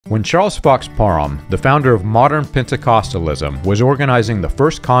When Charles Fox Parham, the founder of modern Pentecostalism, was organizing the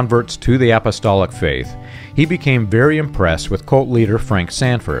first converts to the Apostolic Faith, he became very impressed with cult leader Frank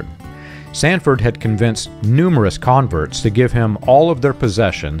Sandford. Sandford had convinced numerous converts to give him all of their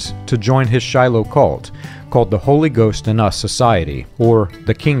possessions to join his Shiloh cult, called the Holy Ghost in Us Society, or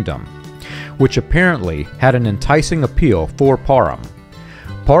the Kingdom, which apparently had an enticing appeal for Parham.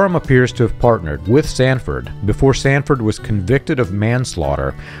 Parham appears to have partnered with Sandford before Sandford was convicted of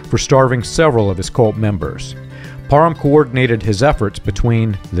manslaughter for starving several of his cult members. Parham coordinated his efforts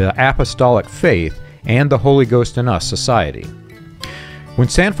between the Apostolic Faith and the Holy Ghost in Us Society. When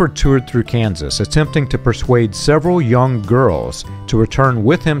Sandford toured through Kansas, attempting to persuade several young girls to return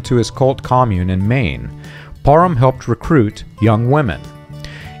with him to his cult commune in Maine, Parham helped recruit young women.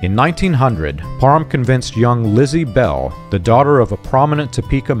 In 1900, Parham convinced young Lizzie Bell, the daughter of a prominent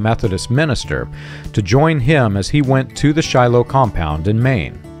Topeka Methodist minister, to join him as he went to the Shiloh compound in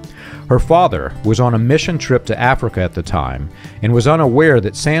Maine. Her father was on a mission trip to Africa at the time and was unaware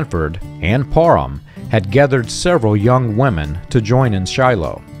that Sandford and Parham had gathered several young women to join in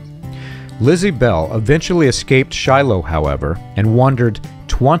Shiloh. Lizzie Bell eventually escaped Shiloh, however, and wandered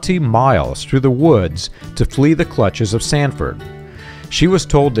 20 miles through the woods to flee the clutches of Sandford. She was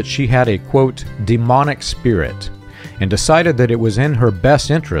told that she had a, quote, demonic spirit, and decided that it was in her best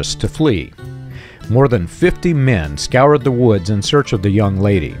interest to flee. More than 50 men scoured the woods in search of the young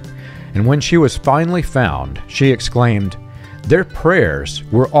lady, and when she was finally found, she exclaimed, "Their prayers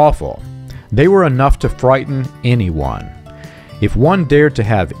were awful. They were enough to frighten anyone. If one dared to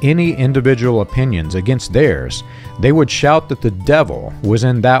have any individual opinions against theirs, they would shout that the devil was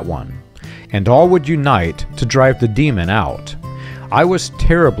in that one, and all would unite to drive the demon out. I was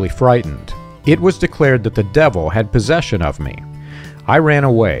terribly frightened. It was declared that the devil had possession of me. I ran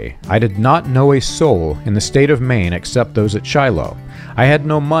away. I did not know a soul in the state of Maine except those at Shiloh. I had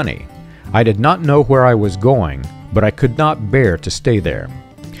no money. I did not know where I was going, but I could not bear to stay there.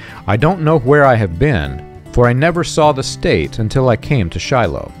 I don't know where I have been, for I never saw the state until I came to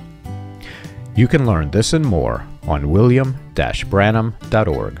Shiloh." You can learn this and more on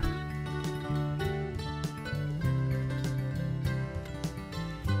william-branham.org.